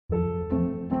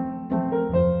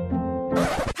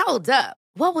Hold up.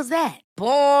 What was that?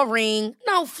 Boring.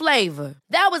 No flavor.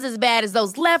 That was as bad as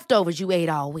those leftovers you ate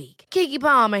all week. Keke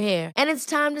Palmer here, and it's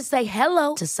time to say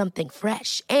hello to something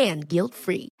fresh and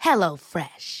guilt-free. Hello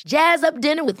Fresh. Jazz up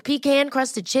dinner with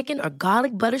pecan-crusted chicken or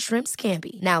garlic butter shrimp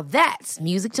scampi. Now that's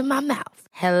music to my mouth.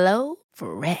 Hello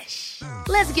Fresh.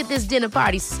 Let's get this dinner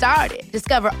party started.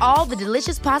 Discover all the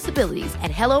delicious possibilities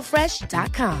at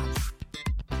hellofresh.com.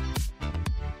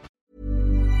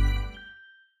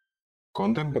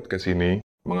 Konten podcast ini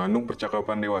mengandung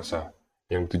percakapan dewasa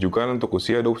yang ditujukan untuk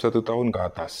usia 21 tahun ke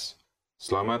atas.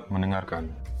 Selamat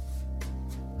mendengarkan.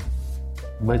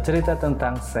 Bercerita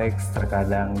tentang seks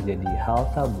terkadang jadi hal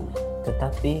tabu,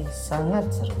 tetapi sangat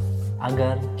seru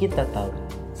agar kita tahu.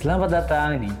 Selamat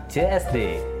datang di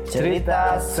CSD,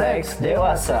 Cerita Seks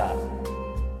Dewasa.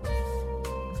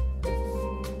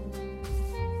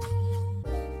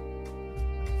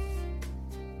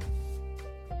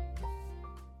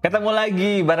 Ketemu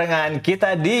lagi barengan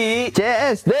kita di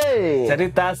CSD,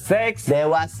 Cerita Seks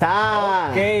Dewasa.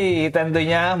 Oke,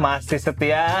 tentunya masih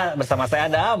setia bersama saya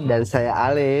Adam Dan saya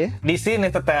Ale. di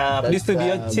sini tetap di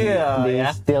studio chill di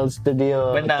ya. Still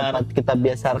Studio. Benar. Tempat kita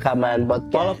biasa rekaman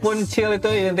podcast. Walaupun chill itu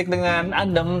identik dengan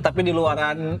adem, tapi di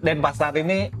luaran Denpasar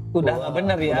ini udah nggak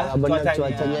bener ya. Udah bener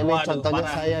cuacanya nih. Waduh, Contohnya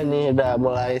parah. saya nih udah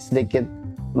mulai sedikit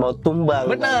mau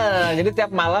tumbang. Bener, jadi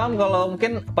tiap malam kalau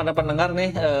mungkin pada pendengar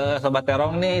nih Sobat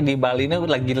Terong nih di Bali ini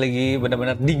lagi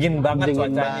benar-benar dingin banget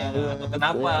Dingin cuacanya. banget.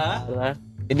 Kenapa? Ya,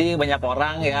 Jadi banyak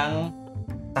orang yang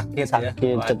sakit.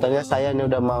 sakit. Ya. Contohnya saya nih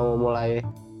udah mau mulai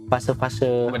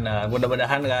fase-fase. Bener,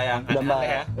 mudah-mudahan nggak yang Udah aneh-aneh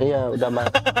ya. Iya, udah mah.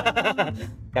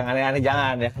 Yang aneh-aneh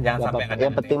jangan ya, jangan Gak sampai apa-apa. aneh-aneh.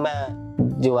 Yang penting mah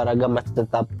jiwa raga masih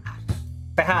tetap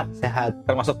sehat, sehat.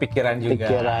 termasuk pikiran juga.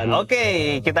 Pikiran. Oke,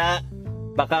 kita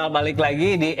bakal balik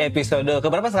lagi di episode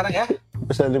keberapa sekarang ya?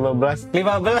 Episode 15.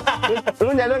 15.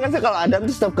 Lu nyadar kan sih kalau Adam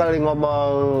tuh setiap kali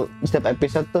ngomong setiap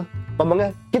episode tuh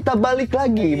ngomongnya kita balik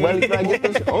lagi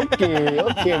terus oke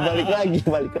balik lagi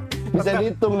bisa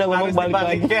dihitung dan ngomong Harus balik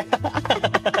dibalik lagi.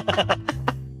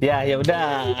 Ya. Ya udah,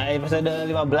 episode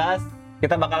 15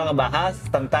 kita bakal ngebahas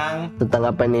tentang Tentang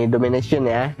apa nih, domination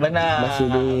ya. benar Masih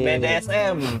di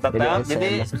BDSM tetap. BDSM, Jadi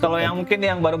masih kalau tetap. yang mungkin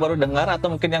yang baru-baru dengar atau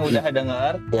mungkin yang udah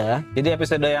dengar, Ya, jadi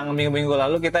episode yang minggu-minggu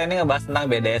lalu kita ini ngebahas tentang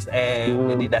BDSM.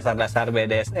 Jadi dasar-dasar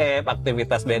BDSM,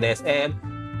 aktivitas BDSM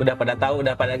udah pada tahu,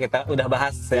 udah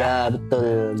bahas ya. ya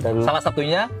betul. Dan Salah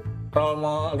satunya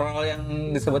role yang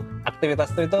disebut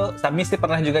aktivitas itu submisi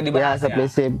pernah juga ya dibahas ya.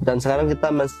 submissive. Dan sekarang kita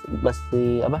masih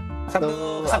apa?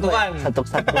 Kesatuan. Satu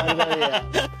kesatuan kali ya.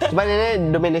 Cuman ini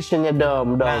dominationnya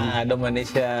dom. Nah,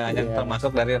 domination yang Iya.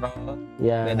 termasuk dari role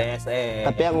Ya. BDSM.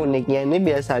 Tapi yang uniknya ini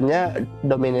biasanya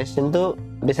domination tuh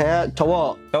biasanya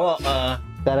cowok. cowok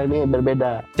Sekarang ini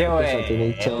berbeda. cewek. Episode ini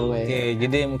cewek. Oke,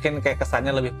 jadi mungkin kayak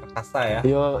kesannya lebih perkasa ya.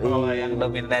 Yo, Kalau yang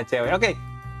dominannya cewek. Oke,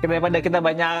 daripada kita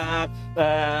banyak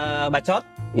bacot,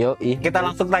 kita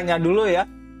langsung tanya dulu ya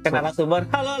ke narasumber.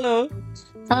 Halo.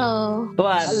 Halo.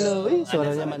 Tuan. Halo,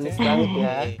 suaranya manis banget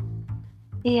ya.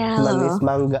 Iya, halo. Manis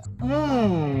mangga,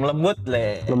 Lembut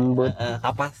le. lembut.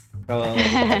 Kapas kalau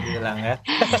bilang ya.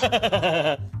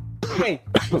 Oke,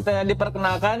 kita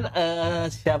diperkenalkan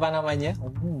siapa namanya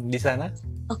di sana?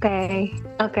 Oke.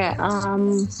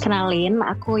 Kenalin,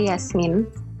 aku Yasmin.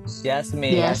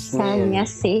 Yasmin. Biasanya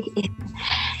sih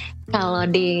kalau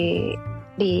di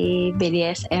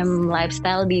BDSM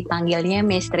lifestyle dipanggilnya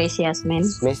Mistress Yasmin.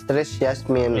 Mistress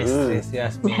Yasmin. Mistress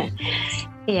Yasmin.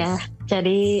 Iya,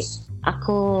 jadi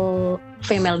aku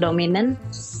female dominant.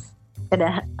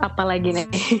 Udah apa lagi nih?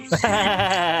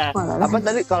 Apa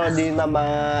tadi kalau di nama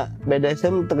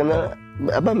BDSM terkenal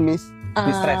apa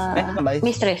Mistress.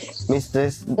 Mistress.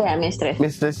 Mistress Ya, Mistress.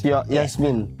 Mistress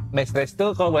Yasmin. Mistress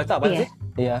itu kalau boleh tahu apa Iya. sih?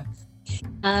 Iya.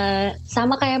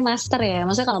 Sama kayak master ya.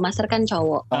 Maksudnya kalau master kan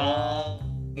cowok.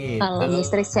 Gitu. Kalau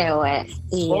mistress cewek.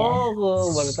 Iya. Oh,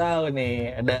 gue baru tahu nih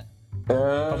ada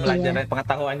pembelajaran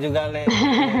pengetahuan juga le.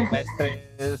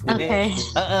 Mistress. Jadi, Oke.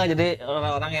 jadi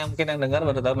orang-orang yang mungkin yang dengar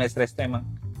baru tahu mistress itu emang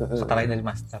kata lain dari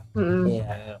master.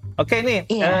 Iya. Oke nih,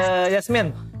 Iya.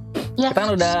 Yasmin. Ya. Kita kan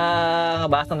udah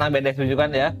ngebahas tentang BDSM juga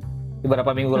kan ya. Di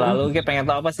beberapa minggu lalu kita pengen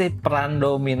tahu apa sih peran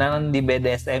dominan di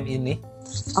BDSM ini?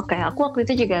 Oke, aku waktu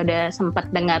itu juga udah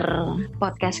sempat dengar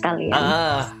podcast kalian.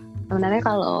 Sebenarnya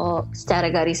kalau secara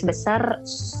garis besar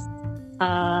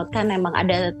kan emang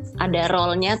ada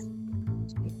role-nya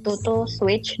itu tuh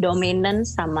switch, dominant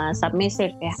sama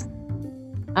submissive ya.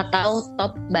 Atau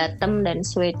top, bottom dan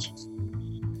switch.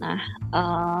 Nah,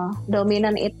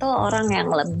 dominan itu orang yang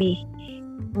lebih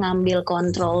ngambil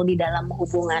kontrol di dalam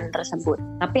hubungan tersebut.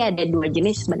 Tapi ada dua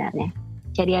jenis sebenarnya.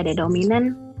 Jadi ada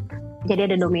dominan,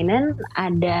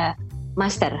 ada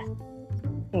master.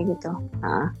 kayak gitu.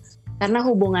 Karena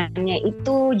hubungannya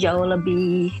itu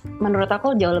menurut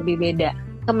aku jauh lebih beda.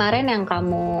 Kemarin yang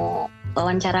kamu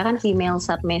wawancarakan female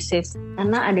submissive,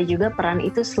 karena ada juga peran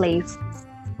itu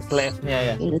slave-nya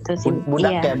ya. Gitu sih.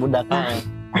 Budak iya. ya, budaknya.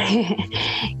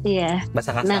 Iya.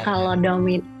 Bahasa kasar. Nah kalau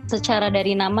secara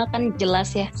dari nama kan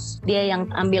jelas ya, dia yang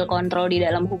ambil kontrol di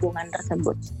dalam hubungan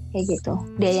tersebut, kayak gitu.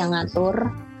 Dia yang ngatur,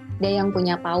 dia yang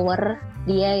punya power,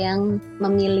 dia yang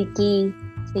memiliki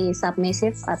si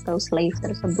submissive atau slave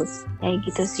tersebut, kayak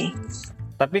gitu sih.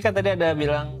 Tapi kan tadi ada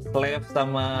bilang slave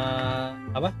sama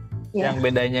apa? Ya. Yang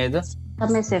bedanya itu?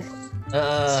 Submissive.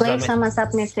 Slave sama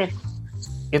submissive.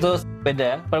 Itu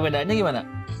beda. Perbedaannya gimana?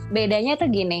 Bedanya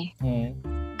tuh gini.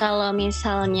 Kalau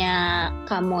misalnya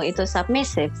kamu itu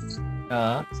submissive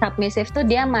tuh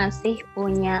dia masih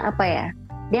punya apa ya?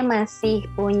 Dia masih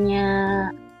punya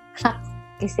hak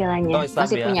istilahnya,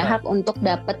 masih punya hak untuk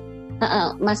dapat,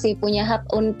 masih punya hak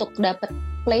untuk dapat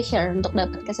pleasure, untuk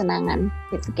dapat kesenangan,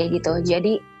 gitu kayak gitu.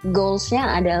 Jadi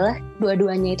goalsnya adalah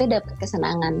dua-duanya itu dapat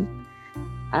kesenangan.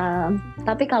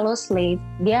 Tapi kalau slave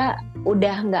dia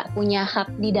udah nggak punya hak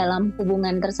di dalam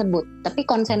hubungan tersebut, tapi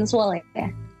konsensual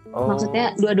ya.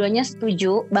 Maksudnya dua-duanya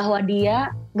setuju bahwa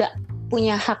dia nggak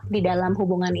punya hak di dalam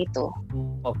hubungan itu.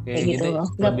 Oke, gitu loh.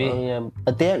 Lebih,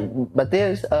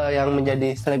 berarti yang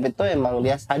menjadi slave itu emang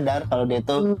dia sadar kalau dia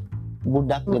itu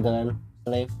budak gitu kan,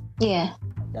 slave. Iya.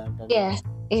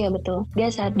 Iya betul. Dia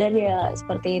sadar ya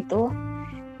seperti itu,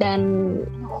 dan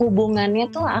hubungannya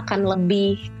tuh akan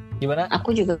lebih. Gimana?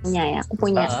 Aku juga punya ya.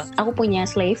 Aku punya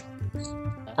slave.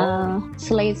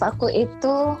 Slave aku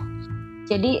itu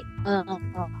jadi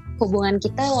hubungan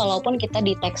kita walaupun kita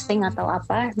di texting atau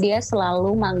apa, dia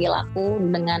selalu manggil aku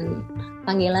dengan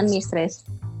panggilan mistress.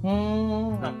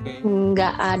 Okay.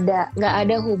 Nggak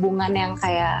ada hubungan yang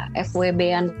kayak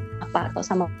FWB-an apa atau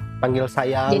sama panggil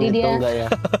sayang. Jadi gitu, dia enggak ya?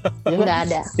 Nggak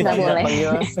ada, nggak boleh.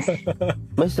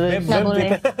 Mistress. Nggak boleh.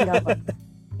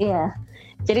 Iya.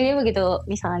 Jadi dia begitu,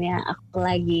 misalnya aku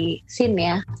lagi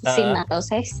scene atau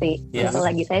sesi, atau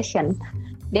lagi session,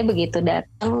 dia begitu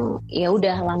datang ya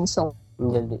udah langsung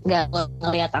nggak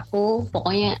ngeliat aku,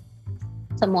 pokoknya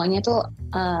semuanya tuh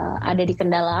ada di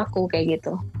kendala aku kayak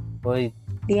gitu.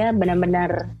 Dia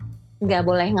benar-benar nggak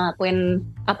boleh ngelakuin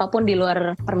apapun di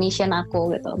luar permission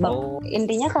aku gitu.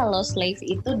 Intinya kalau slave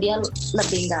itu dia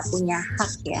lebih nggak punya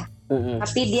hak ya,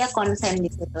 tapi dia konsen di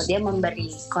situ, dia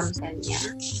memberi konsennya.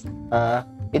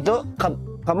 Itu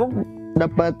kamu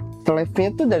dapat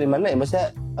slave-nya itu dari mana ya?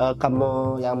 Maksudnya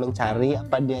kamu yang mencari,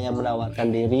 apa dia yang menawarkan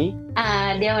diri?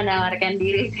 Dia menawarkan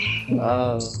diri.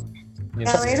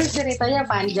 Kalau itu ceritanya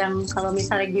panjang. Kalau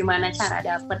misalnya gimana cara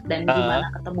dapet dan gimana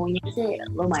ketemunya sih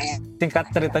lumayan.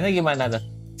 Singkat ceritanya gimana tuh?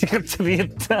 Singkat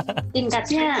cerita.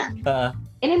 Singkatnya,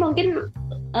 ini mungkin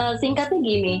singkatnya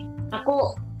gini.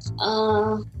 Aku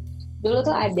dulu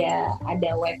tuh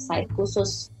ada website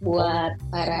khusus buat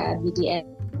para BDS.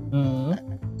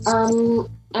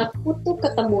 Aku tuh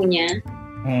ketemunya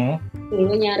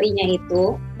dulu nyarinya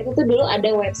itu tuh dulu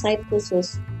ada website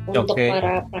khusus untuk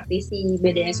para praktisi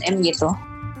BDSM gitu.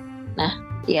 Nah,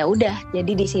 ya udah,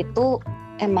 jadi di situ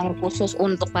emang khusus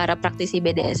untuk para praktisi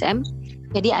BDSM.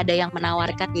 Jadi ada yang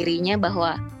menawarkan dirinya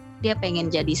bahwa dia pengen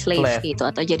jadi slave gitu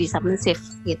atau jadi submissive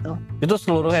gitu. Itu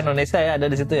seluruh Indonesia ya ada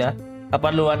di situ ya?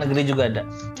 Apa luar negeri juga ada?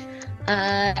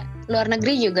 Luar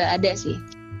negeri juga ada sih.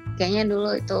 Kayaknya dulu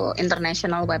itu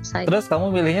international website. Terus kamu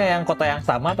pilihnya yang kota yang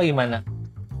sama apa gimana?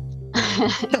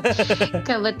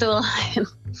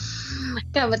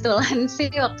 Kebetulan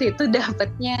sih waktu itu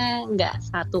dapetnya nggak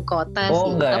satu kota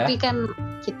sih, tapi kan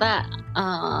kita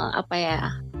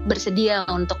bersedia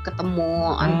untuk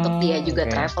ketemu, untuk dia juga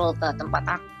travel ke tempat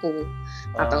aku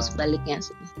atau sebaliknya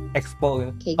sih. Expo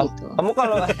gitu. Kayak gitu. Kamu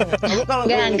kalau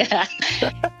enggak.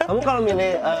 Kamu kalau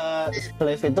milih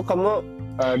slave itu kamu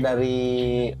dari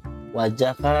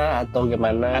wajah kah atau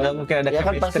gimana? Ada mungkin ada ya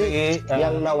kan pasti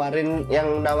yang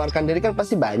nawarkan diri kan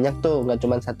pasti banyak tuh, nggak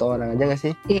cuma satu orang aja nggak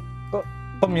sih? Iya. Kok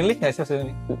pemilih nggak sih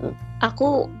ini?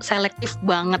 Aku selektif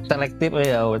banget. Selektif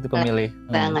ya, berarti pemilih.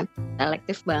 Banget,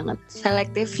 selektif banget.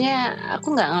 Selektifnya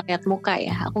aku nggak ngeliat muka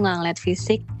ya, aku nggak ngeliat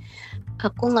fisik.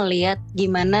 Aku ngeliat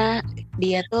gimana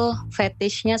dia tuh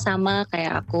fetishnya sama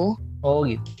kayak aku. Oh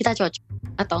gitu. Kita cocok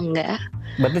atau enggak?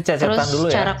 Berarti cecetan dulu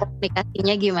ya? Cara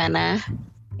komunikasinya gimana?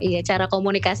 Iya, cara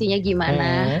komunikasinya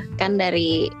gimana? Kan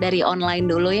dari online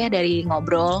dulu ya, dari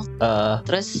ngobrol.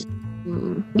 Terus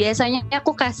biasanya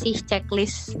aku kasih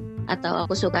checklist atau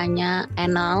aku sukanya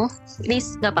anal. Ini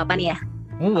nggak apa-apa nih ya?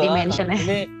 Enggak. Dimension ya?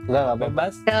 Ini enggak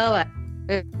bebas. Enggak.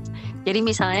 Jadi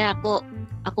misalnya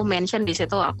aku mention di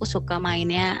situ aku suka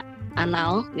mainnya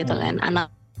anal gitu kan, anal.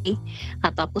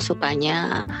 Atau aku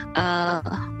sukanya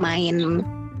main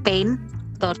pain,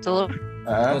 torture,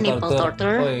 nipple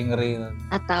torture, ngeri.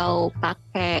 atau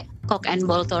pakai cock and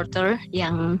ball torture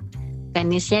yang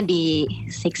penisnya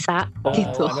disiksa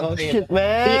gitu. Shit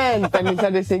man,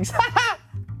 penisnya disiksa.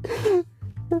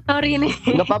 Sorry nih.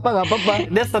 Gak apa-apa.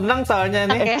 Dia senang soalnya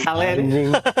nih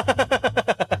kalian.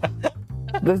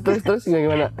 Terus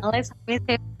gimana? Oleh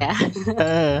submissive ya.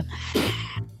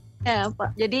 Ya,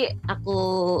 Pak. Jadi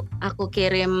aku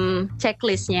kirim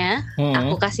checklistnya,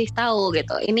 aku kasih tahu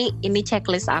gitu. Ini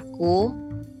checklist aku.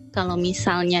 Kalau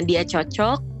misalnya dia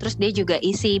cocok, terus dia juga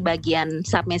isi bagian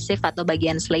submissive atau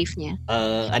bagian slave-nya.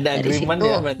 Ada agreement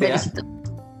ya berarti ya?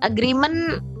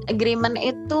 Agreement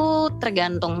itu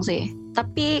tergantung sih.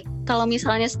 Tapi kalau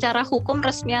misalnya secara hukum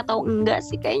resmi atau enggak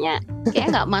sih kayaknya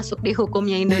nggak masuk di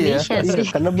hukumnya Indonesia sih.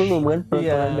 Karena belum kan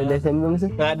peraturan BDSM belum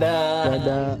sih. Nggak ada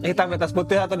hitam atas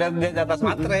putih atau di atas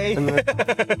materai.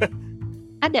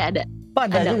 Ada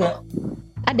juga.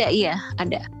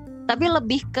 Ada. Tapi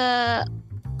lebih ke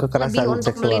kekerasan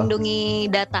untuk seksual. Melindungi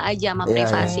data aja sama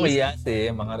privasi. Iya sih,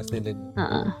 emang harus dilindungi.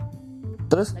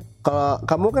 Terus kalau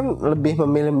kamu kan lebih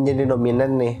memilih menjadi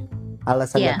dominan nih,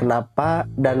 alasannya kenapa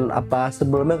dan apa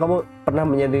sebelumnya kamu pernah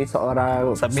menjadi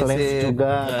seorang slave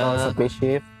juga atau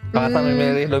submissive? Kenapa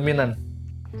memilih dominan?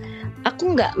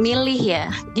 Aku nggak milih ya,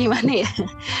 gimana ya?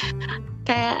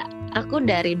 Kayak aku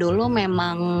dari dulu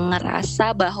memang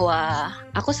ngerasa bahwa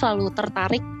aku selalu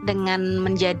tertarik dengan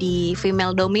menjadi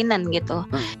female dominant gitu.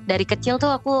 Dari kecil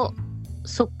tuh aku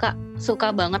suka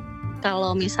banget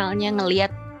kalau misalnya ngelihat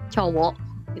cowok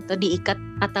itu diikat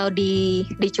atau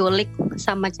diculik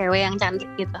sama cewek yang cantik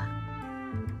gitu.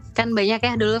 Kan banyak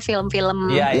ya dulu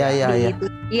film-film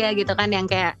iya gitu kan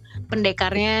yang kayak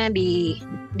pendekarnya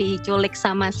diculik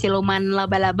sama siluman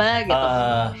laba-laba gitu.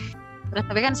 Terus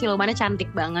tapi kan silumannya cantik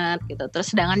banget gitu.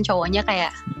 Terus sedangkan cowoknya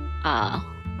kayak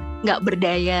nggak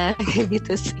berdaya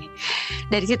gitu sih.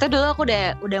 Dari situ dulu aku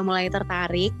udah mulai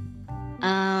tertarik.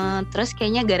 Terus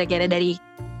kayaknya gara-gara dari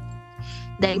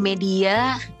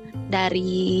media,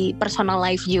 dari personal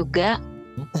life juga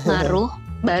ngaruh.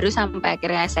 Baru sampai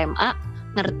akhirnya SMA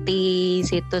ngerti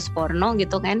situs porno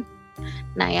gitu kan.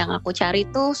 Nah yang aku cari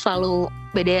tuh selalu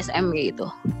BDSM gitu.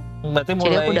 Berarti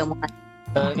jadi aku udah mulai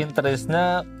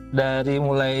interestnya dari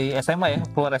mulai SMA ya,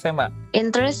 keluar SMA?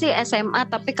 Interest sih SMA,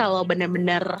 tapi kalau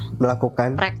benar-benar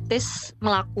melakukan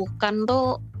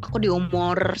tuh aku di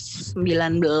umur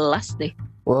 19 deh.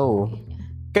 Wow.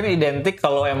 Kan identik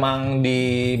kalau emang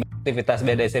di aktivitas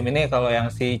BDSM ini kalau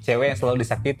yang si cewek yang selalu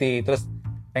disakiti, terus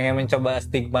pengen mencoba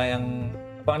stigma yang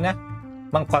apa namanya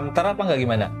mengcounter apa enggak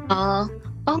gimana?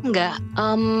 Oh enggak.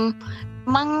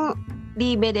 Emang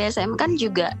di BDSM kan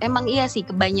juga emang iya sih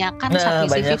kebanyakan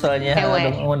submissive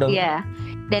cewek. Iya.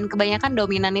 Dan kebanyakan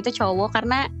dominan itu cowok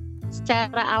karena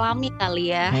secara alami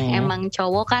kali ya. Emang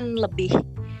cowok kan lebih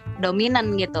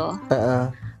dominan gitu.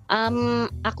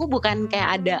 Aku bukan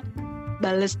kayak ada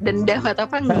balas dendam atau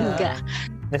apa enggak.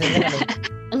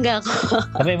 Enggak kok.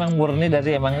 Tapi emang murni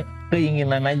dari emang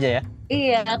keinginan aja ya.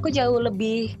 Iya, aku jauh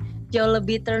lebih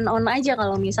turn on aja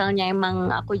kalau misalnya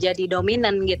emang aku jadi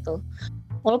dominan gitu.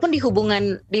 Walaupun di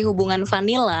hubungan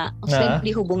vanilla, maksudnya di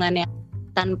hubungan yang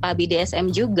tanpa BDSM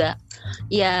juga,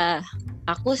 ya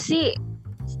aku sih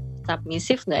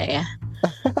submissive nggak ya?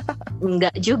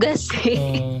 Enggak juga sih.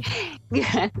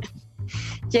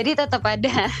 Jadi tetap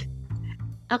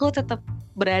aku tetap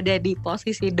berada di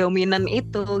posisi dominan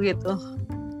itu gitu.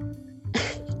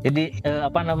 Jadi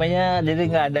jadi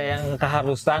nggak ada yang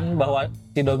keharusan bahwa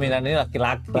si dominan ini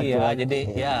laki-laki ya. Jadi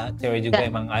ya cewek juga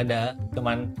emang ada,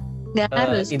 cuman nggak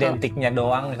harus identiknya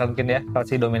doang mungkin ya kalau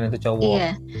si dominan itu cowok.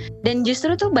 Iya. Dan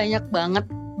justru tuh banyak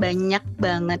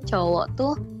banget cowok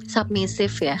tuh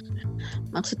submissive ya.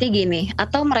 Maksudnya gini,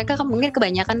 atau mereka mungkin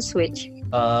kebanyakan switch.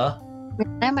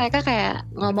 Misalnya mereka kayak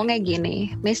ngomongnya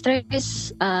gini,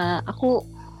 mistress, aku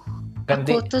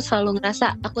tuh selalu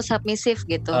ngerasa aku submissive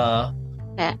gitu.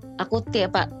 Kayak aku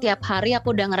tiap hari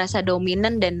aku udah ngerasa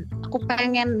dominan dan aku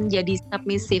pengen jadi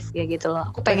submissive ya gitu loh.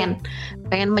 Aku pengen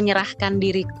menyerahkan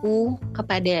diriku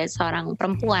kepada seorang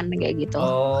perempuan kayak gitu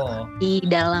di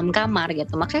dalam kamar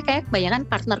gitu. Makanya kayak kebanyakan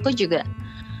partnerku juga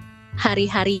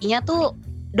hari-harinya tuh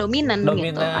dominan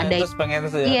gitu. Ada terus pengen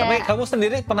ya. Tapi kamu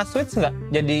sendiri pernah switch nggak?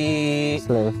 Jadi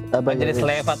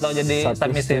slave atau jadi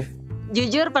submissive?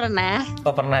 Jujur pernah.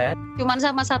 Oh pernah ya? Cuman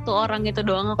sama satu orang itu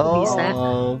doang aku bisa.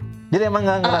 Jadi emang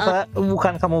nggak ngerasa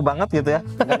bukan kamu banget gitu ya?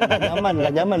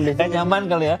 Nggak nyaman deh. Nggak nyaman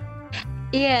kali ya?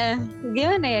 Iya,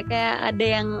 gimana ya, kayak ada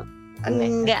yang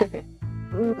nggak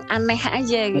aneh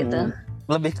aja gitu.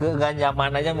 Lebih ke nggak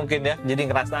nyaman aja mungkin ya. Jadi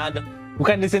ngerasa aduh,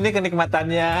 bukan di sini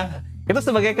kenikmatannya. Itu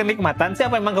sebagai kenikmatan sih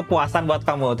apa emang kepuasan buat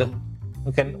kamu tuh?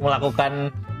 Mungkin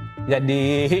melakukan jadi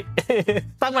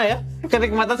Sama ya?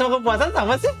 Kenikmatan sama kepuasan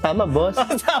sama sih? Sama bos.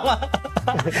 Oh, sama.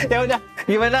 Ya udah,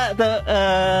 gimana tuh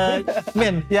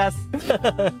Min? Yas.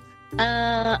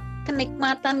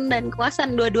 Kenikmatan dan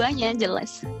kepuasan dua-duanya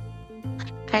jelas.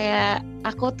 Kayak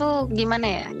aku tuh gimana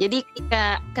ya? Jadi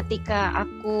ketika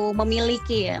aku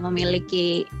memiliki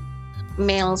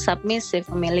male submissive,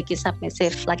 memiliki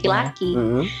submissive laki-laki.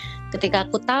 Ketika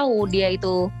aku tahu dia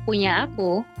itu punya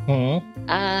aku,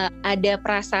 ada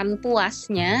perasaan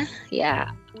puasnya,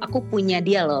 ya aku punya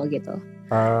dia loh gitu.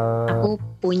 Aku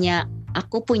punya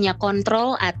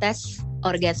kontrol atas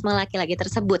orgasme laki-laki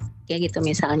tersebut, kayak gitu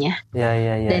misalnya.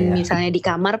 Dan misalnya di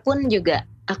kamar pun juga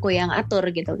aku yang atur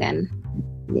gitu kan.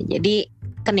 Ya, jadi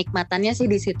kenikmatannya sih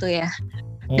di situ ya.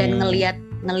 Dan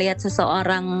ngelihat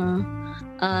seseorang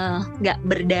nggak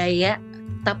berdaya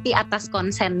tapi atas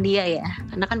konsen dia ya,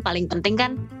 karena kan paling penting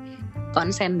kan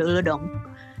konsen dulu dong.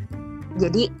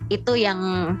 Jadi itu yang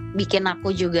bikin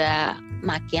aku juga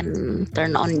makin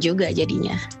turn on juga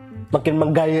jadinya. Makin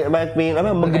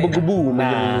menggebu-gebu.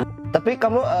 Tapi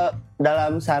kamu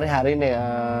dalam sehari-hari nih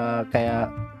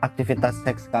kayak aktivitas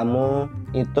seks kamu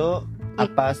itu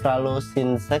apa selalu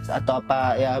sin seks atau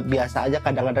apa ya biasa aja,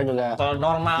 kadang-kadang juga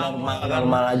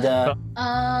normal aja?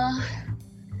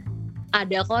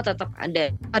 Ada kok, tetap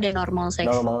ada normal seks.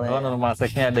 Normal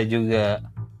seksnya ada juga.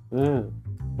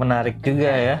 Menarik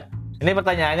juga ya. Ini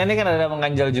pertanyaannya nih kan ada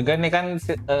mengganjal juga nih kan,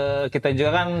 kita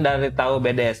juga kan dari tahu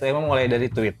BDSM mulai dari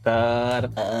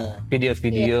Twitter,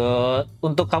 video-video.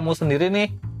 Untuk kamu sendiri nih,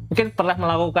 mungkin pernah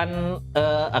melakukan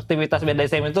aktivitas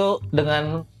BDSM itu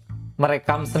dengan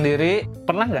merekam sendiri,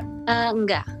 pernah nggak?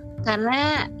 Enggak,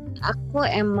 karena aku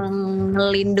emang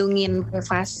ngelindungin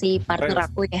privasi partner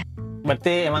aku ya.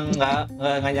 Berarti emang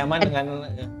nggak nyaman dengan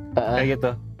kayak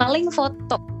gitu. Paling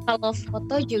foto, kalau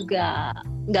foto juga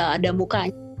nggak ada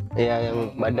mukanya. Iya,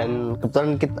 yang badan.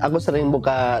 Kebetulan aku sering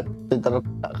buka Twitter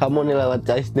kamu nih lewat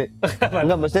CSD.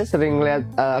 Enggak, maksudnya sering lihat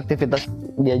aktivitas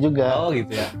dia juga. Oh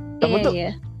gitu ya. Kamu tuh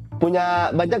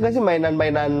punya banyak gak sih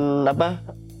mainan-mainan apa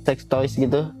sex toys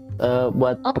gitu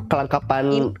buat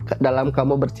kelengkapan dalam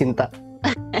kamu bercinta?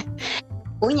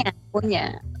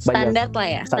 Punya standar lah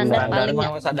ya, standar paling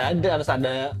emang harus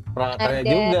ada peralatannya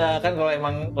juga kan kalau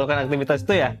emang melakukan aktivitas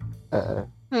itu ya.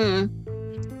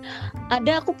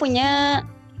 Ada, aku punya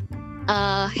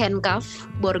handcuff,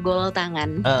 borgol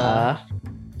tangan,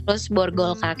 terus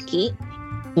borgol kaki,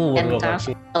 handcuff,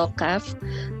 cuff,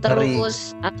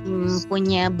 terus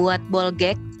punya buat ball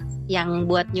gag yang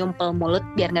buat nyumpel mulut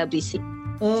biar nggak berisik.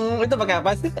 Itu pakai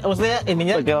apa sih? Maksudnya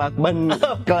ininya? Pakai lakban.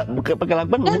 Pakai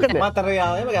lakban bukan ya?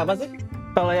 Materialnya pakai apa sih?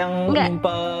 Kalau yang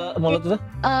nyumpel mulut itu?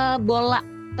 Bola.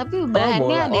 Tapi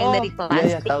bahannya ada yang dari plastik.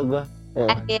 Iya, tahu gua.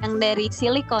 Ada yang dari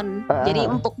silikon. Jadi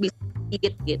empuk bisa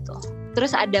gigit gitu.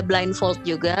 Terus ada blindfold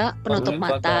juga, penutup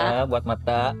mata. Buat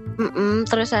mata.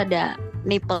 Terus ada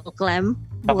nipple clamp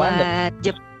buat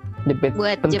jepit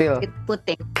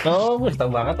puting. Oh, tahu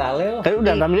banget Ale. Tapi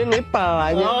udah namanya nipal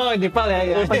aja. Oh, nipal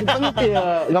ya. Pasti pentil.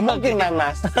 Enggak mungkin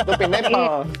nanas. Tapi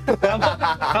nipal.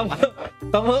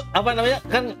 Kamu apa namanya?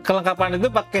 Kan kelengkapan itu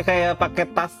pakai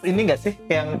tas ini enggak sih?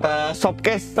 Yang tas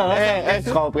softcase.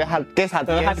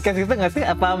 Hardcase itu enggak sih?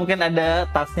 Apa mungkin ada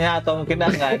tasnya atau mungkin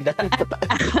enggak ada?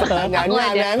 Pertanyaannya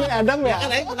aneh-aneh Adam ya.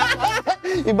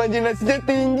 Imajinasinya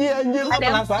tinggi anjir. Aku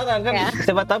penasaran kan.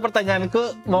 Siapa tahu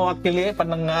pertanyaanku mewakili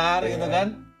pendengar gitu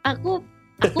kan. Aku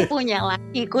punya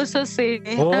laki khusus sih.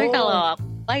 Tapi kalau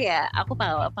aku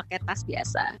pakai tas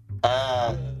biasa.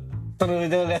 Seru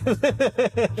itu lihat.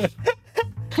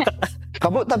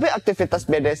 Kamu tapi aktivitas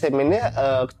BDSM ini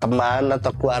teman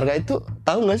atau keluarga itu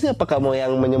tahu nggak sih apa kamu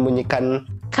yang menyembunyikan?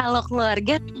 Kalau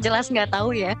keluarga jelas nggak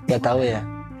tahu ya. Nggak tahu ya?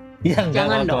 Iya nggak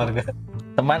kalau keluarga.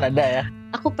 Teman ada ya.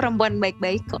 Aku perempuan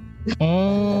baik-baik kok.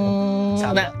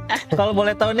 Nah, kalau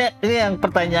boleh tahu nih, ini yang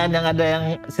pertanyaan yang ada yang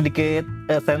sedikit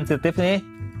sensitif nih.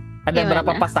 Ada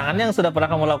berapa pasangan yang sudah pernah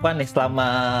kamu lakukan nih selama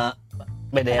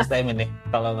BDSM ini?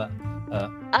 Kalau nggak?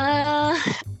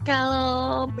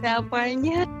 Kalau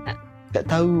berapanya? Nggak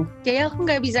tahu. Kayaknya aku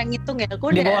nggak bisa ngitung ya.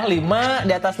 Aku di bawah 5,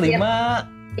 di atas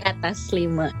 5. Di atas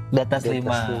 5. Di atas 5.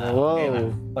 Wow.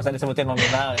 Nggak usah disebutin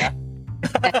nominal ya.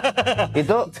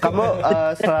 Itu kamu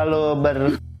selalu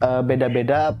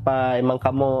berbeda-beda apa emang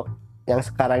kamu yang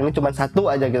sekarang ini cuma satu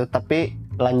aja gitu, tapi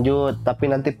lanjut, tapi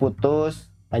nanti putus,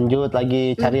 lanjut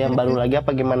lagi cari yang baru lagi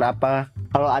apa gimana apa?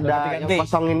 Kalau ada yang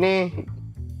kosong ini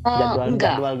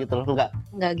jadwal gitu loh,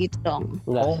 enggak gitu dong.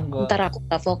 Enggak. Ntar aku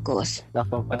gak fokus.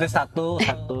 Berarti satu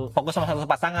fokus sama satu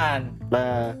pasangan.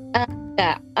 Nah,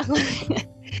 enggak,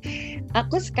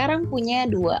 aku sekarang punya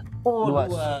 2.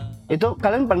 Itu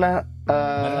kalian pernah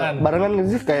barengan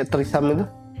gitu sih kayak threesome itu?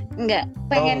 Enggak,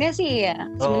 pengennya sih ya.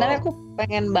 Sebenarnya aku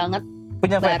pengen banget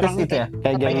Punya bareng fetish gitu ya?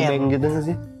 Kayak gangbang gitu nggak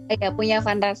sih? ya punya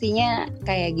fantasinya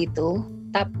kayak gitu.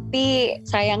 Tapi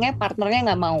sayangnya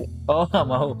partnernya nggak mau. Oh, nggak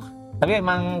mau. Tapi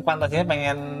emang fantasinya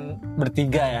pengen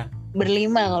bertiga ya?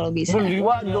 Berlima kalau bisa.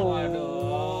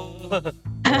 Waduh.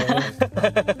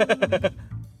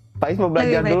 Pais mau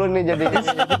belajar Lebih dulu nih jadi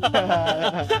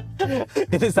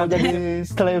Itu mau jadi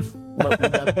slave.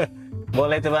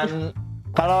 boleh cuman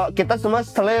Kalau kita semua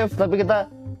slave tapi kita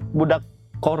budak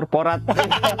korporat.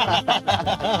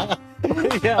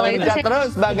 Kalau itu Kerja sih terus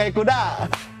sebagai kuda.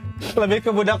 lebih ke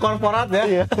budak korporat ya.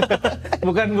 Iya.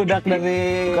 Bukan budak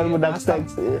dari Bukan budak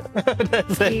seks. iya.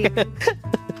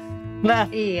 Nah,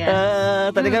 Iya.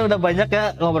 tadi kan udah banyak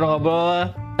ya ngobrol-ngobrol.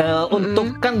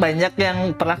 Untuk kan banyak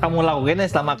yang pernah kamu lakuin ya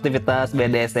selama aktivitas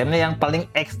BDSM nya, yang paling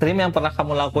ekstrim yang pernah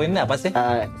kamu lakuin ini apa sih?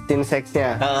 Scene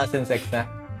seksnya. Scene seksnya.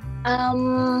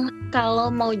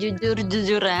 Kalau mau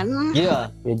jujur-jujuran,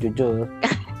 Iya. Ya jujur.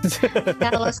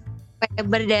 kalau sampai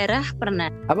berdarah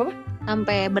pernah. Apa?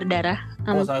 Sampai berdarah.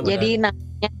 Oh, sampai Jadi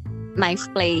namanya knife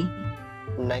play.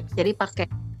 Next. Jadi pakai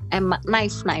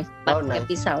knife Oh, pakai knife.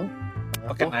 pisau.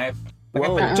 Pakai knife. Pakai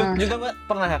Wow. pecut juga Mbak?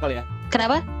 Pernah ya kali ya?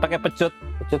 Kenapa? Pakai pecut.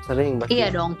 Pecut sering pasti. Iya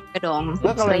dong.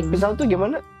 Nah, kalau Sering. pisau tuh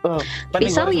gimana?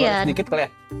 Pisau Digoreng-goreng ya. sedikit kali ya?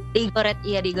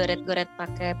 Digoret-goret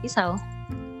pakai pisau.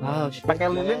 Pakai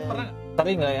lilin pernah?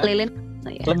 Sering nggak ya? Lilin.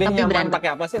 Ya, Lebih tapi nyaman berantem. pakai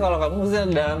apa sih kalau kamu misalnya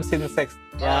dalam scene seks?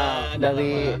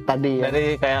 dari tadi ya.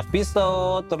 dari kayak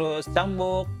pisau, terus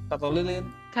cambuk atau lilin.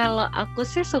 Kalau aku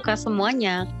sih suka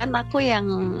semuanya. Kan aku yang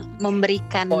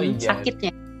memberikan Oh, iya.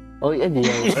 sakitnya. Oh iya dia.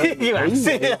 Gimana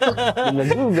sih? Bener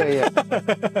juga ya.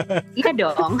 Iya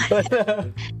dong.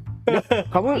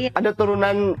 Kamu Iya. ada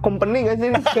turunan company nggak sih?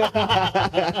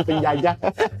 Penjajah.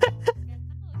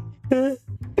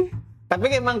 Tapi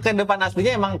emang kehidupan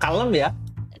aslinya emang kalem ya?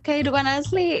 Kehidupan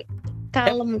asli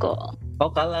kalem kok. Oh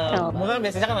kalem. Mungkin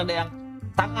biasanya kan ada yang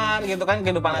sangar gitu kan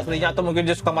kehidupan aslinya, atau mungkin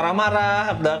dia suka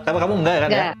marah-marah. Tapi kamu enggak kan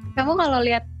ya? Enggak. Kamu kalau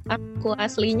lihat aku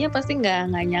aslinya pasti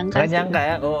nggak nyangka. Nggak sih. nyangka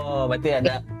ya? Oh berarti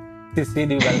ada sisi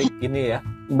di balik ini ya?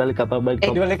 Balik apa? Balik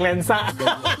Di balik lensa.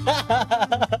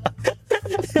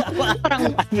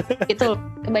 Orang gitu.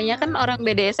 Kebanyakan orang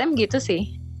BDSM gitu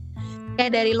sih.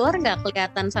 Kayak dari luar nggak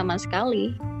kelihatan sama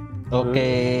sekali.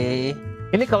 Oke.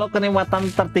 Ini kalau kenikmatan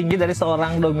tertinggi dari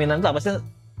seorang dominan itu apa sih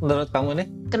menurut kamu nih?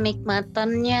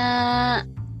 Kenikmatannya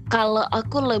kalau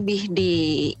aku lebih di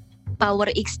power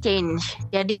exchange.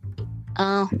 Jadi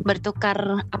bertukar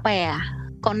apa ya?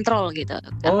 Kontrol gitu.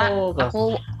 Karena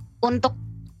aku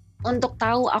untuk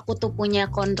tahu aku tuh punya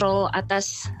kontrol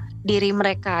atas diri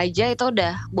mereka aja itu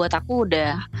udah buat aku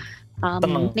udah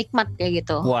nikmat kayak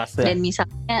gitu. Puas ya? Dan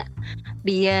misalnya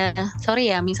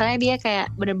misalnya dia kayak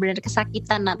benar-benar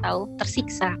kesakitan atau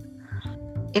tersiksa,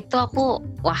 itu aku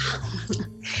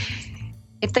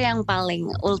itu yang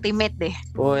paling ultimate deh.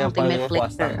 Oh yang paling Ultimate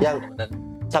Puas pleasure. yang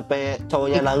sampai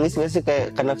cowoknya nangis nggak sih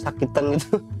kayak karena kesakitan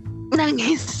gitu?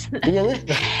 Nangis Iya nggak?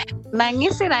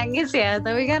 nangis ya,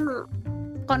 tapi kan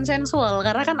konsensual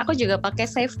karena kan aku juga pakai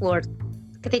safe word.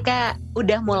 Ketika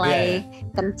udah mulai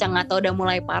kencang atau udah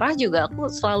mulai parah juga aku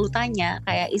selalu tanya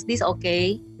kayak is this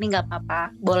okay? Ini nggak apa-apa,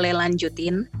 boleh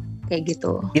lanjutin kayak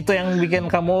gitu. Itu yang bikin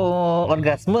kamu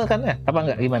orgasme kan ya? Apa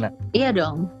enggak gimana? Iya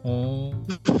dong.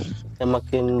 Yang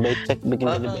makin becek bikin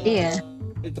jadi becek. Iya.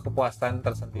 Itu kepuasan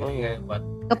tersendiri kayak buat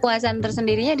Kepuasan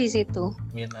tersendirinya di situ.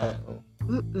 Mina.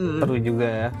 Mm-mm. Seru juga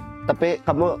ya. Tapi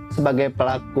kamu sebagai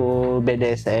pelaku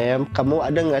BDSM, kamu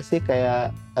ada nggak sih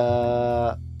kayak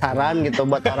saran gitu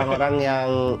buat orang-orang yang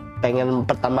pengen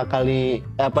pertama kali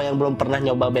yang belum pernah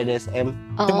nyoba BDSM,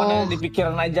 Cuman di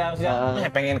pikiran aja maksudnya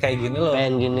pengen kayak gini loh.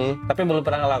 pengen gini? Tapi belum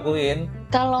pernah ngelakuin.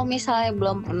 Kalau misalnya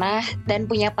belum pernah dan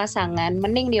punya pasangan,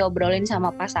 mending diobrolin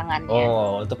sama pasangannya.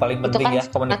 Oh, itu paling Itu penting kan ya,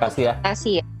 komunikasi ya.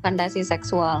 Fantasi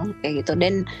seksual kayak gitu.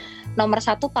 Dan nomor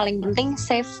satu paling penting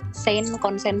safe, sane,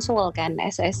 consensual kan,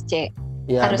 SSC.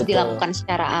 Ya, Harus betul. dilakukan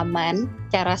secara aman,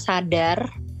 secara sadar,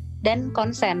 dan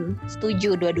konsen,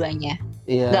 setuju dua-duanya.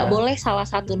 Iya. Nggak boleh salah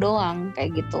satu doang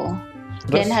kayak gitu.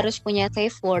 Dan harus punya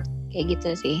safe word kayak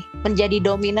gitu sih. Menjadi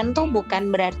dominan tuh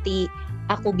bukan berarti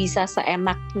aku bisa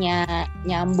seenaknya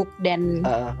nyambuk dan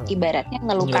ibaratnya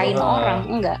ngelukain orang,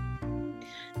 enggak.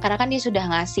 Karena kan dia sudah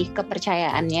ngasih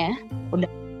kepercayaannya, udah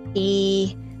di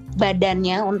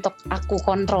badannya untuk aku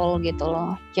kontrol gitu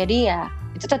loh. Jadi ya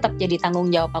itu tetap jadi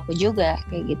tanggung jawab aku juga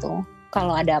kayak gitu.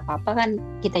 Kalau ada apa-apa kan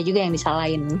kita juga yang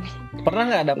disalahin. Pernah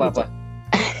nggak ada apa-apa?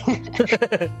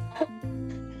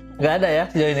 Nggak ada ya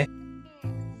sejauh ini?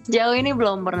 Jauh ini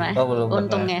belum pernah. Oh, belum pernah.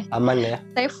 Untungnya. Aman ya.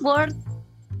 Safe word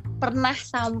pernah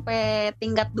sampai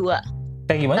tingkat 2.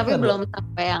 Kayak gimana? Tapi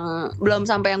belum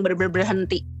sampai yang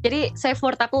berhenti. Jadi safe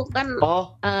word aku kan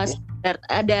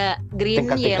ada green,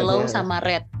 yellow sama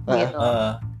red gitu.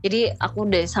 Jadi aku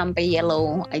udah sampai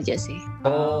yellow aja sih.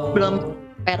 Belum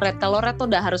sampai red. Kalau red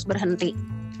tuh udah harus berhenti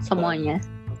semuanya.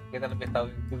 Kita lebih tahu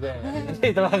juga.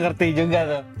 Itu lah ngerti juga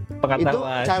tuh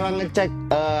pengetahuan. Itu cara ngecek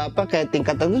kayak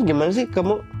tingkatan itu gimana sih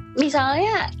kamu?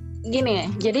 Misalnya gini,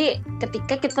 jadi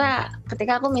ketika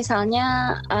aku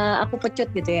misalnya aku pecut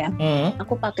gitu ya,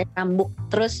 aku pakai cambuk,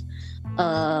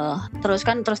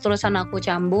 terus-terusan aku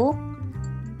cambuk,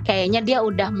 kayaknya dia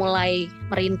udah mulai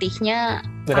merintihnya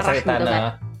arah gitu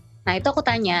kan. Nah itu aku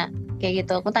tanya kayak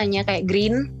gitu, kayak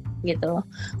green gitu.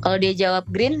 Kalau dia jawab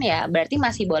green ya berarti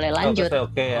masih boleh lanjut.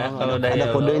 Oke ya. Kalau ada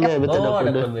kodenya, betul ada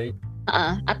kode.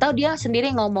 Atau dia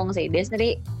sendiri ngomong sih, dia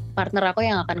sendiri partner aku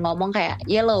yang akan ngomong kayak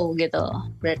yellow gitu.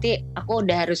 Berarti aku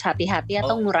udah harus hati-hati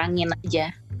atau ngurangin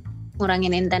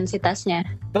intensitasnya.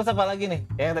 Terus apa lagi nih?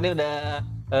 Yang tadi udah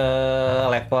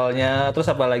levelnya,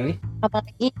 terus apa lagi?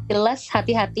 Apalagi jelas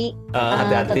hati-hati.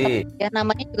 Hati-hati. Ya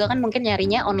namanya juga kan mungkin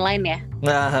nyarinya online ya.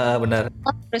 Nah, benar.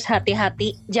 Terus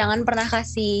hati-hati, jangan pernah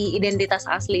kasih identitas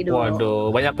asli dulu.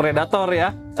 Waduh, banyak predator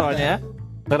ya soalnya.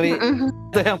 Ngeri.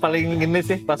 Itu yang paling gini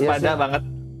sih, waspada banget.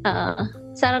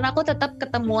 Saran aku tetap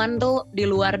ketemuan tuh di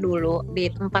luar dulu, di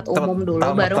tempat umum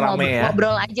dulu, baru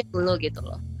ngobrol aja dulu gitu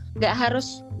loh. Gak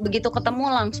harus begitu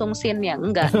ketemu langsung scene ya,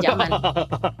 enggak, jangan.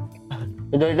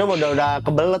 udah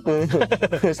kebelet nih,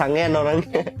 sangen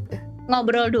orangnya.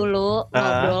 Ngobrol dulu,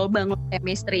 bangun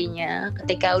chemistry-nya.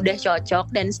 Ketika udah cocok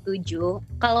dan setuju,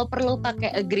 kalau perlu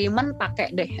pakai agreement,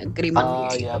 pakai deh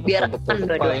agreement. Biar aman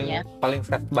dua-duanya. Paling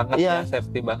safe banget ya,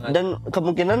 safety banget. Dan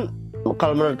kemungkinan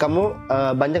kalau menurut kamu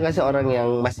banyak nggak sih orang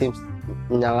yang masih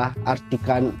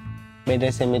menyalahartikan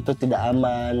BDSM itu tidak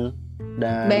aman?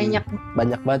 Dan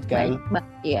banyak banget kan?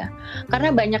 Iya,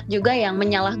 karena banyak juga yang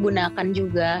menyalahgunakan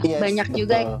juga. Banyak betul.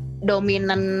 Juga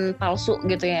dominan palsu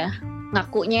gitu ya.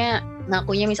 Ngakunya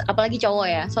apalagi cowok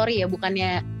ya. Sorry ya,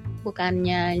 bukannya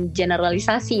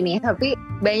generalisasi nih, tapi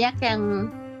banyak yang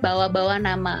bawa-bawa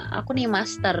nama aku nih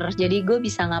master, jadi gue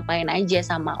bisa ngapain aja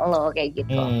sama lo kayak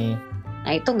gitu.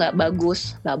 Nah itu nggak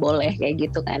bagus, nggak boleh kayak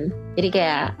gitu kan. Jadi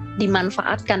kayak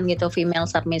dimanfaatkan gitu female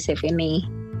submissive ini.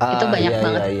 Itu banyak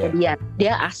banget kejadian.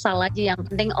 Dia asal aja, yang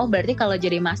penting berti kalau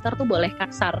jadi master tuh boleh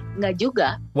kasar. Nggak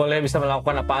juga. Boleh bisa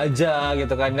melakukan apa aja gitu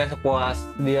kan, dia sepuas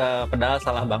dia, padahal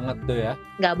salah banget tuh ya.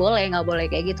 Nggak boleh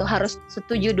kayak gitu. Harus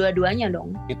setuju dua-duanya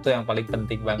dong. Itu yang paling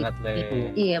penting banget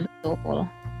Iya betul.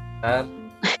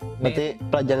 Berarti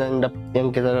pelajaran yang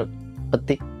kita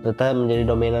petik ternyata menjadi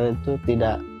dominan itu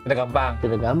tidak gampang,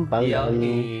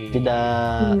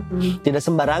 tidak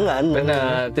sembarangan.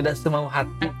 Benar, tidak semau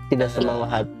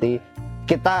hati.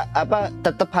 Kita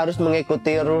tetap harus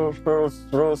mengikuti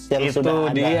rules yang itu sudah ada.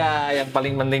 Itu dia yang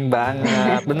paling penting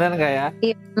banget. Benar nggak ya?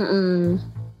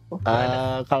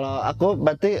 Kalau aku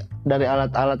berarti dari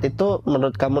alat-alat itu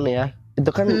menurut kamu nih ya,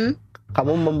 itu kan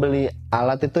kamu membeli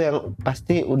alat itu yang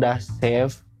pasti udah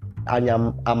safe,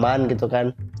 aman gitu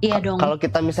kan. Iya dong. Kalau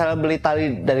kita misalnya beli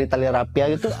tali dari tali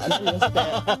rapia gitu, ada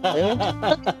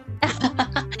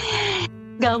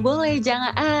Gak boleh, jangan.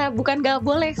 Bukan gak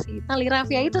boleh sih. Tali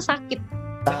rapia itu sakit.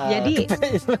 Jadi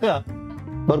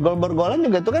borgol-borgolan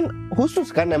juga itu kan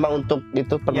khusus kan emang untuk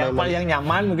itu permainan. Yang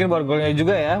nyaman mungkin borgolnya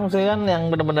juga ya. Maksudnya kan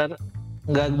yang benar-benar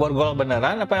nggak borgol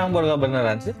beneran, apa yang borgol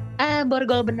beneran sih?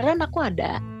 Borgol beneran aku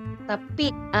ada.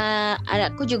 Tapi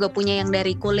aku juga punya yang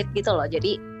dari kulit gitu loh.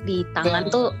 Jadi di tangan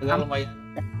tuh lumayan.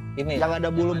 Ini yang ada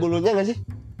bulu-bulunya nggak sih?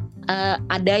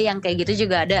 Ada yang kayak gitu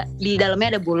juga ada. Di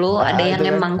dalamnya ada bulu, ada yang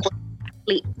emang kulit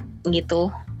asli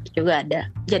gitu juga ada.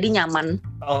 Jadi nyaman.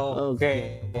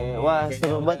 Oke. Wah,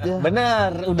 seru banget ya. Bener,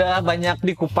 udah banyak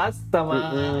dikupas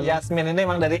sama Yasmin ini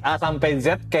emang dari A sampai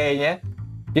Z kayaknya.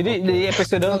 Jadi di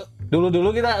episode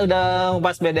dulu kita udah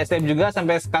ngupas BDSM juga,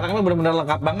 sampai sekarang ini benar-benar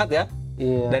lengkap banget ya.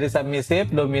 Iya. Dari submissive,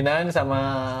 dominan, sama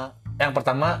yang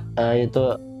pertama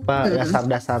itu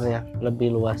dasar-dasarnya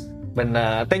lebih luas.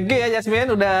 Benar. Thank you ya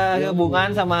Yasmin udah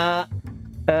gabungan sama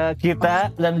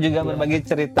kita dan juga berbagi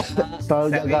cerita.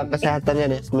 Selalu jaga kesehatannya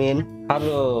Yasmin.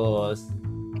 Harus.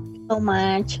 So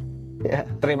much. Ya.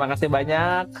 Terima kasih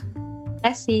banyak. Terima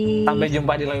kasih. Sampai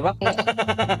jumpa di lain waktu.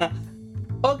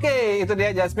 Oke, itu dia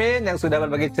Jasmine yang sudah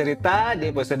berbagi cerita di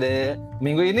episode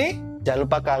minggu ini. Jangan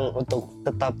lupa Kang untuk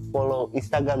tetap follow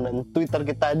Instagram dan Twitter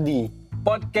kita di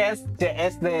Podcast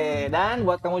CSD. Dan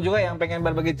buat kamu juga yang pengen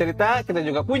berbagi cerita, kita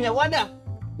juga punya wadah.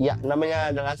 Ya, namanya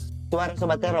adalah Suara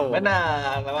Sobat Terong.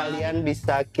 Benar. Kalian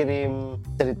bisa kirim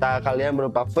cerita kalian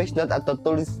berupa voice note atau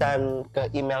tulisan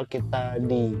ke email kita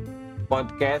di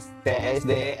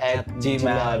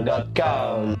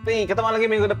podcast@csd@gmail.com. Nih, ketemu lagi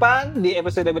minggu depan di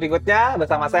episode berikutnya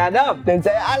bersama saya Adam dan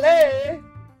saya Ale.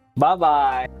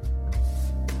 Bye-bye.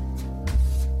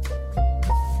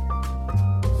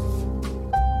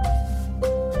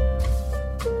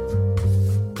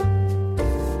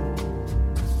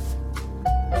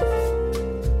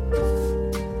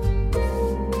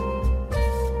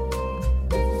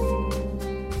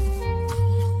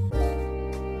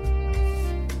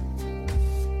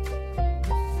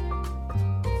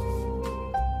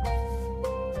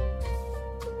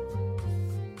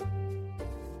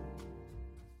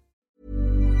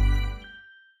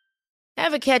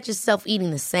 Ever catch yourself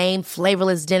eating the same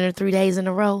flavorless dinner 3 days in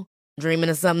a row?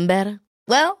 Dreaming of something better?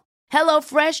 Well,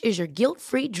 HelloFresh is your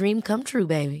guilt-free dream come true,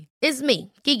 baby. It's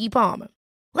me, Keke Palmer.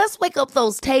 Let's wake up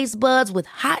those taste buds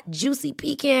with hot, juicy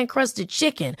pecan-crusted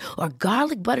chicken or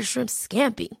garlic butter shrimp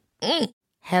scampi.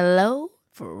 Hello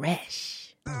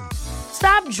Fresh.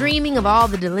 Stop dreaming of all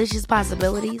the delicious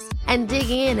possibilities and dig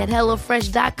in at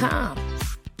HelloFresh.com.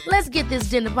 Let's get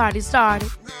this dinner party started.